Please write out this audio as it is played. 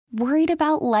Worried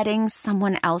about letting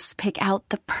someone else pick out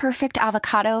the perfect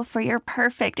avocado for your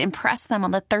perfect impress them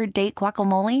on the third date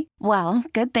guacamole? Well,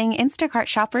 good thing Instacart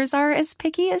shoppers are as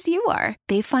picky as you are.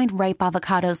 They find ripe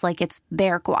avocados like it's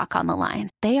their guac on the line.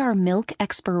 They are milk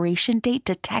expiration date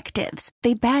detectives.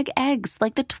 They bag eggs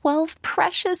like the 12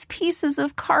 precious pieces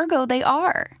of cargo they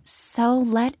are. So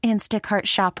let Instacart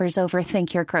shoppers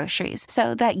overthink your groceries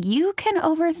so that you can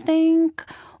overthink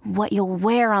what you'll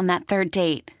wear on that third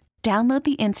date. Download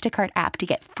the Instacart app to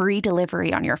get free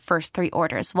delivery on your first 3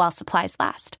 orders while supplies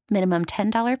last. Minimum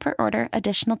 $10 per order.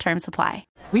 Additional terms apply.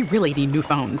 We really need new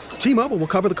phones. T-Mobile will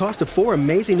cover the cost of 4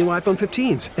 amazing new iPhone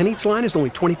 15s, and each line is only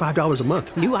 $25 a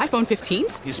month. New iPhone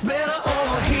 15s? It's better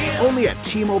over here. Only at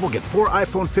T-Mobile, get 4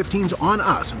 iPhone 15s on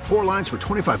us and 4 lines for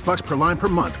 $25 per line per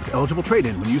month with eligible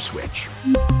trade-in when you switch.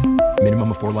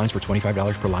 Minimum of 4 lines for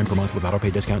 $25 per line per month with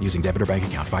autopay discount using debit or bank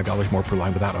account. $5 more per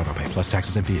line without autopay, plus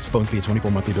taxes and fees. Phone fee at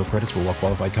 24 monthly bill credits for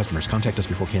well-qualified customers. Contact us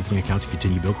before canceling account to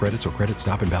continue bill credits or credit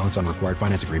stop and balance on required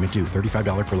finance agreement due.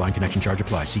 $35 per line connection charge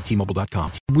applies. See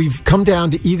T-Mobile.com. We've come down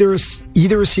to either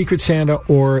a Secret Santa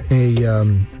or a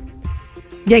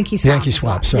Yankee Swap. Yankee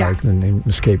Swap. Sorry, Yeah. the name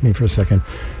escaped me for a second.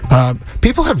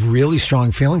 People have really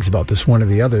strong feelings about this one or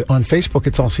the other. On Facebook,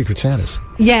 it's all Secret Santas.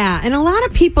 Yeah, and a lot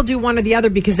of people do one or the other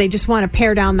because they just want to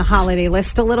pare down the holiday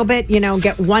list a little bit,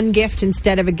 get one gift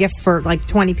instead of a gift for like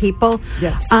 20 people.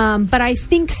 Yes. But I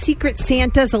think Secret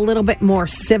Santa's a little bit more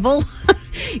civil.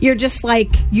 You're just like,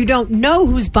 you don't know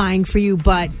who's buying for you,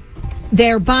 but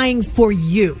they're buying for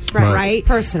you, right?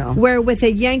 Personal. Where with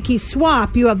a Yankee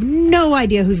Swap, you have no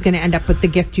idea who's going to end up with the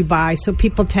gift you buy. So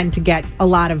people tend to get a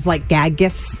lot of like gag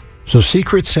gifts. So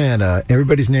Secret Santa,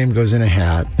 everybody's name goes in a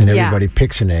hat, and everybody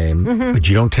picks a name, but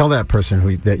you don't tell that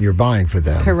person that you're buying for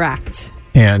them. Correct.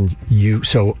 And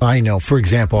so I know, for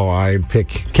example, I pick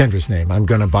Kendra's name. I'm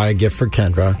going to buy a gift for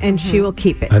Kendra. And she will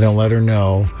keep it. I don't let her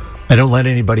know. I don't let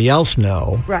anybody else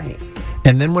know. Right.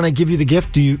 And then when I give you the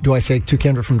gift, do I say to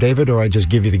Kendra from David, or I just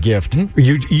give you the gift? Or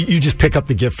you just pick up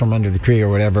the gift from under the tree or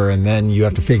whatever, and then you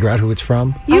have to figure out who it's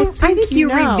from? I think you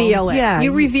know. reveal it. Yeah.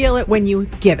 You reveal it when you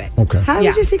give it. Okay. How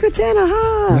is your Secret Santa?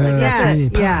 That's me.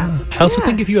 Yeah. I also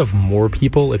think if you have more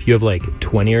people, if you have like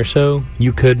 20 or so,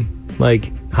 you could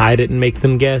like hide it and make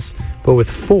them guess. But with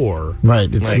 4,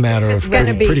 right, it's like, a matter of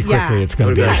pretty quickly it's going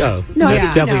to be like, oh, No,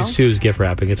 that's definitely Sue's gift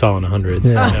wrapping. It's all in the hundreds.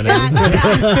 Yeah. You know what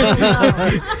I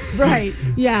mean? Right.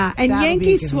 Yeah. And That'll Yankee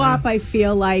be a good Swap, I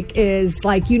feel like, is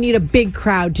like you need a big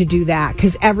crowd to do that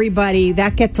because everybody,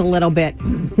 that gets a little bit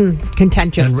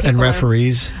contentious. and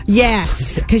referees.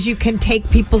 Yes. Because you can take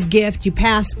people's gift, you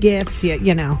pass gifts,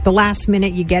 you know, the last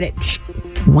minute you get it.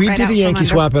 We right did out a from Yankee under.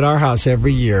 Swap at our house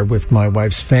every year with my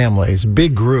wife's family. It's a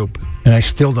big group, and I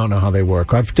still don't know how they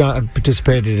work. I've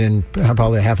participated in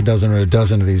probably half a dozen or a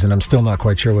dozen of these, and I'm still not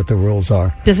quite sure what the rules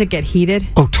are. Does it get heated?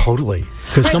 Oh, totally.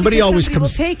 Because somebody always will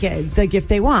comes. take it, the gift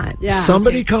they want. Yeah.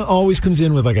 Somebody always comes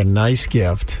in with like a nice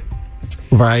gift,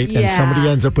 right? Yeah. And somebody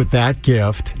ends up with that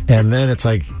gift, and then it's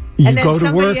like you And then go to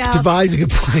work somebody else- devising a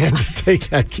plan to take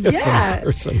that gift from Yeah, the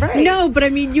person. right. No, but I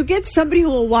mean, you get somebody who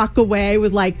will walk away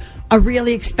with like a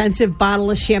really expensive bottle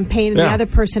of champagne, and the Yeah. other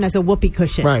person has a whoopee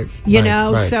cushion. Right, You right,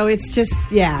 know, right. so it's just,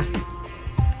 yeah.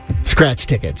 Scratch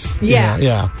tickets. Yeah.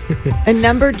 Yeah. And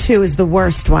number 2 is the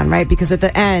worst one, right? Because at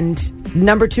the end,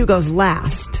 number 2 goes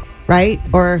last, right?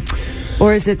 Or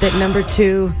is it that number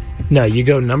 2? No, you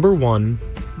go number 1.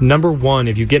 Number 1,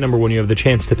 if you get number 1, you have the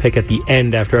chance to pick at the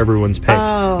end after everyone's picked.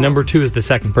 Oh. Number 2 is the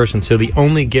second person. So the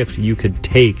only gift you could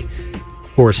take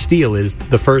or steal is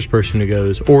the first person who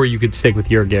goes, or you could stick with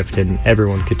your gift and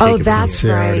everyone could take it. Oh, from that's you.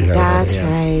 Yeah, I already right. have That's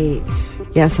that,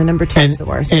 right. Yeah, so number 2 is the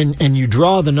worst. And you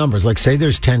draw the numbers. Like, say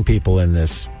there's 10 people in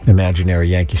this imaginary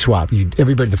Yankee Swap.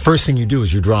 The first thing you do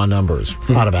is you draw numbers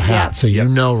out of a hat. Yeah. So you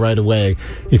know right away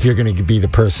if you're going to be the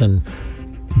person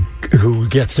who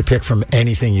gets to pick from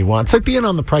anything you want. It's like being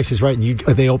on The Price is Right, and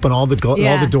they open all the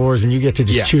doors, and you get to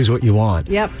just choose what you want.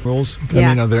 Yep. Rules. Yeah. I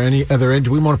mean, are there any?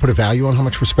 Do we want to put a value on how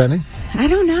much we're spending? I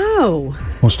don't know.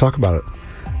 Let's talk about it.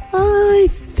 I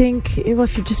think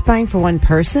if you're just buying for one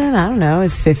person, I don't know,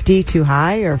 is 50 too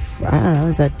high, or I don't know,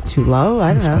 is that too low?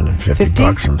 I don't know. Spending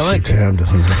 $50 on I like CTAB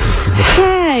doesn't.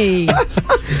 Hey.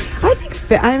 I think.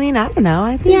 I mean, I don't know.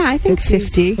 I think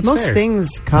 50. Most fair. things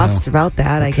cost about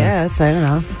that. I guess. I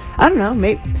don't know.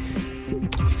 Maybe.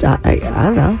 I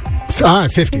don't know. All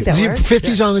right, 50. that works.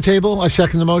 50's on the table. I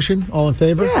second the motion. All in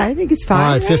favor? Yeah, I think it's fine.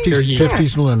 All right, right?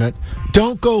 50's the limit.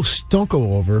 Don't go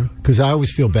over, because I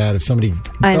always feel bad if somebody.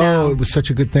 I know. Oh, it was such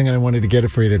a good thing, and I wanted to get it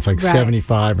for you. And it's like Right.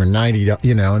 75 or 90,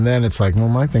 and then it's like, well,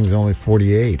 my thing's only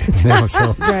 48.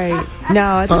 So Right.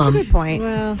 No, that's a good point.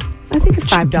 Well, I think a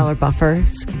 $5 buffer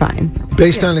is fine.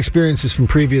 based on experiences from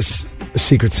previous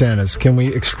Secret Santas, can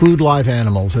we exclude live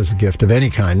animals as a gift of any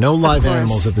kind? No live course.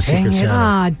 animals at the Secret Santa,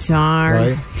 ah, darn.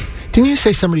 right? Didn't you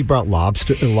say somebody brought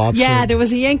lobster? Yeah, there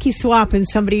was a Yankee swap, and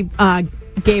somebody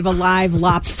gave a live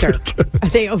lobster.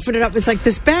 They open it up. It's like,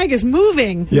 this bag is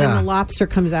moving. And Yeah. then the lobster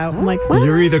comes out. I'm like, what?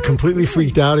 You're either completely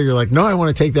freaked out or you're like, no, I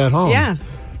want to take that home. Yeah.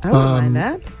 I wouldn't mind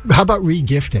that. How about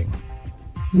re-gifting?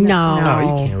 No. No,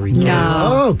 you can't read No.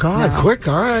 Oh, God, quick.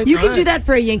 All right. You all can right. do that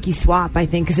for a Yankee swap, I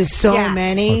think, because there's so Yes.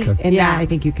 many, Okay. and Yeah. that I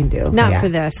think you can do. Not Yeah. for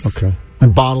this. Okay.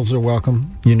 And bottles are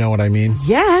welcome. You know what I mean?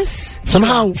 Yes,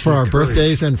 Somehow, for our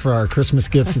birthdays and for our Christmas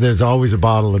gifts, there's always a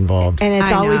bottle involved. and it's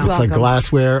I always know. It's welcome. like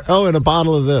glassware. Oh, and a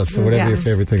bottle of this, or whatever your Yes.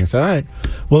 favorite thing is. All right.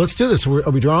 Well, let's do this. Are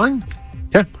we drawing?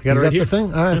 Yeah, I got You it right here. the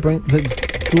thing? All right, bring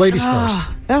the ladies first.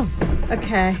 Oh,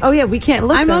 Okay. oh yeah, we can't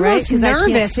look. I'm though, right? almost 'Cause I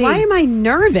can't nervous. see. Why am I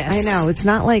nervous? I know it's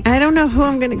not like I don't know who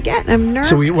I'm going to get. I'm nervous.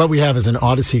 So what we have is an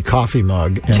Odyssey coffee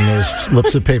mug, and there's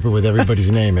slips of paper with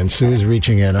everybody's name. And Sue's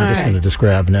reaching in. I'm All just right. going to just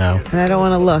grab now. and I don't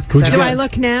want to look. Who'd you Do get? I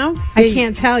look now? I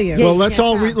can't tell you. Yeah, Well, you let's can't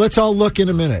all tell. let's all look in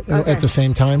a minute Okay. at the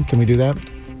same time. Can we do that?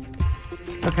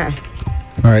 Okay.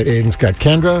 All right. Aiden's got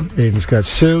Kendra. Aiden's got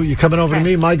Sue. You coming over to Okay.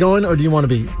 me? Am I going, or do you want to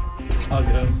be? I'll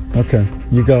go. Okay,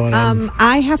 you go. And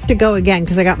I have to go again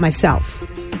because I got myself.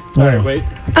 all right, Wait.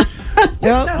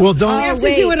 Well, don't. We have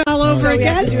to do it all over So we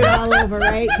have again. to do it all over,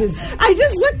 right? 'Cause- I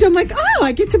just looked. I'm like, oh,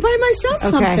 I get to buy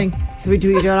myself okay. something. So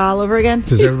do we do it all over again?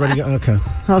 Does everybody go? Okay.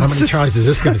 How many tries is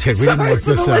this going to take? We didn't Sorry work for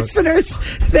this the out. listeners.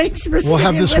 Thanks for We'll have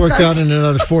staying this with worked us. out in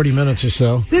another 40 minutes or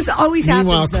so. This always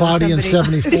Meanwhile, happens. though. Claudia in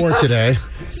Somebody- 74 today.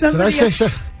 Somebody, Did I say so?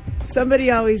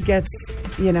 somebody always gets,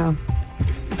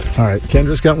 All right,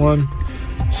 Kendra's got one.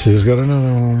 Sue's got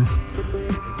another one.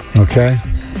 Okay.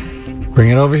 Bring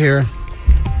it over here.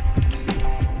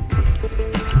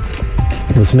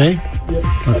 It's me? Yep.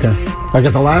 Okay. I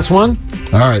got the last one?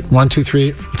 All right. 1, 2,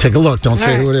 3. Take a look. Don't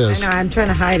say All who it right. is. I know. I'm trying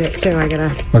to hide it too. I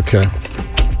gotta. Okay.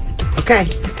 Okay.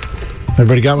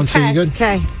 Everybody got one? Sue, you good?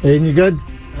 Okay. Aiden, you good?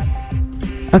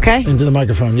 Okay. Into the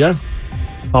microphone, yeah?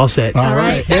 All set. All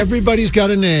right. Everybody's got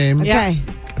a name. Okay.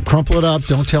 Crumple it up.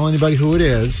 Don't tell anybody who it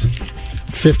is.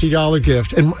 $50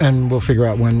 gift, and we'll figure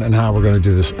out when and how we're going to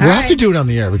do this. We'll have to do it on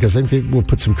the air because I think we'll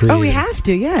put some creative. Oh, we have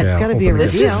to. Yeah, Yeah, it's got to be a open it.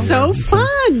 This reveal. is so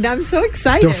fun. I'm so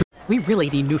excited. Don't We really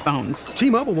need new phones.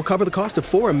 T-Mobile will cover the cost of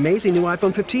 4 amazing new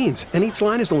iPhone 15s, and each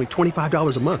line is only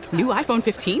 $25 a month. New iPhone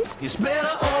 15s?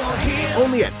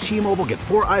 Only at T-Mobile, get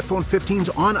 4 iPhone 15s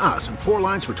on us and 4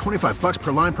 lines for $25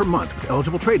 per line per month with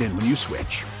eligible trade-in when you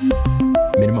switch.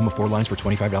 Minimum of 4 lines for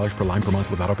 $25 per line per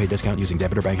month with autopay discount using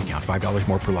debit or bank account. $5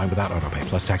 more per line without autopay,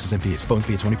 plus taxes and fees. Phone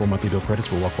fee at 24 monthly bill credits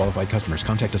for well-qualified customers.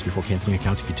 Contact us before canceling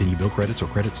account to continue bill credits or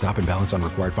credit stop and balance on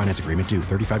required finance agreement due.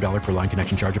 $35 per line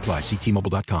connection charge applies. See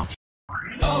T-Mobile.com.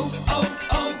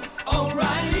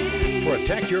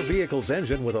 Protect your vehicle's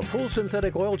engine with a full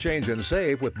synthetic oil change and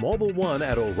save with Mobile One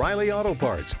at O'Reilly Auto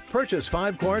Parts. Purchase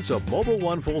 5 quarts of Mobile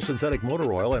One full synthetic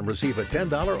motor oil and receive a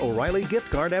 $10 O'Reilly gift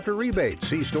card after rebate.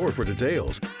 See store for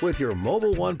details. With your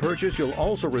Mobile One purchase, you'll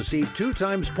also receive 2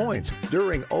 times points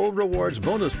during O Rewards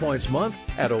Bonus Points Month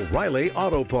at O'Reilly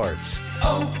Auto Parts.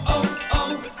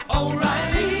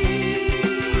 O'Reilly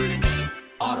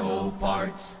Auto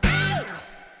Parts.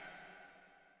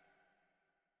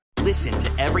 Listen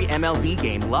to every MLB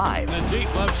game live. In the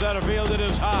deep left center field, it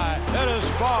is high, it is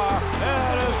far,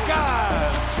 it is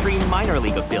gone. Stream minor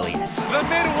league affiliates. The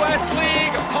Midwest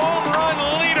League home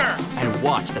run leader. And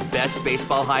watch the best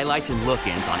baseball highlights and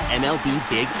look-ins on MLB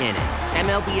Big Inning.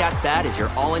 MLB At Bat is your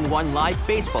all-in-one live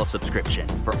baseball subscription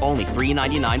for only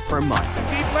 $3.99 per month.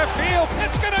 Deep left field,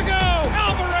 it's gonna go.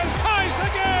 Alvarez ties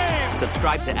the game.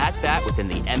 Subscribe to At Bat within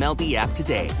the MLB app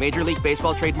today. Major League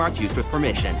Baseball trademarks used with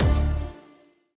permission.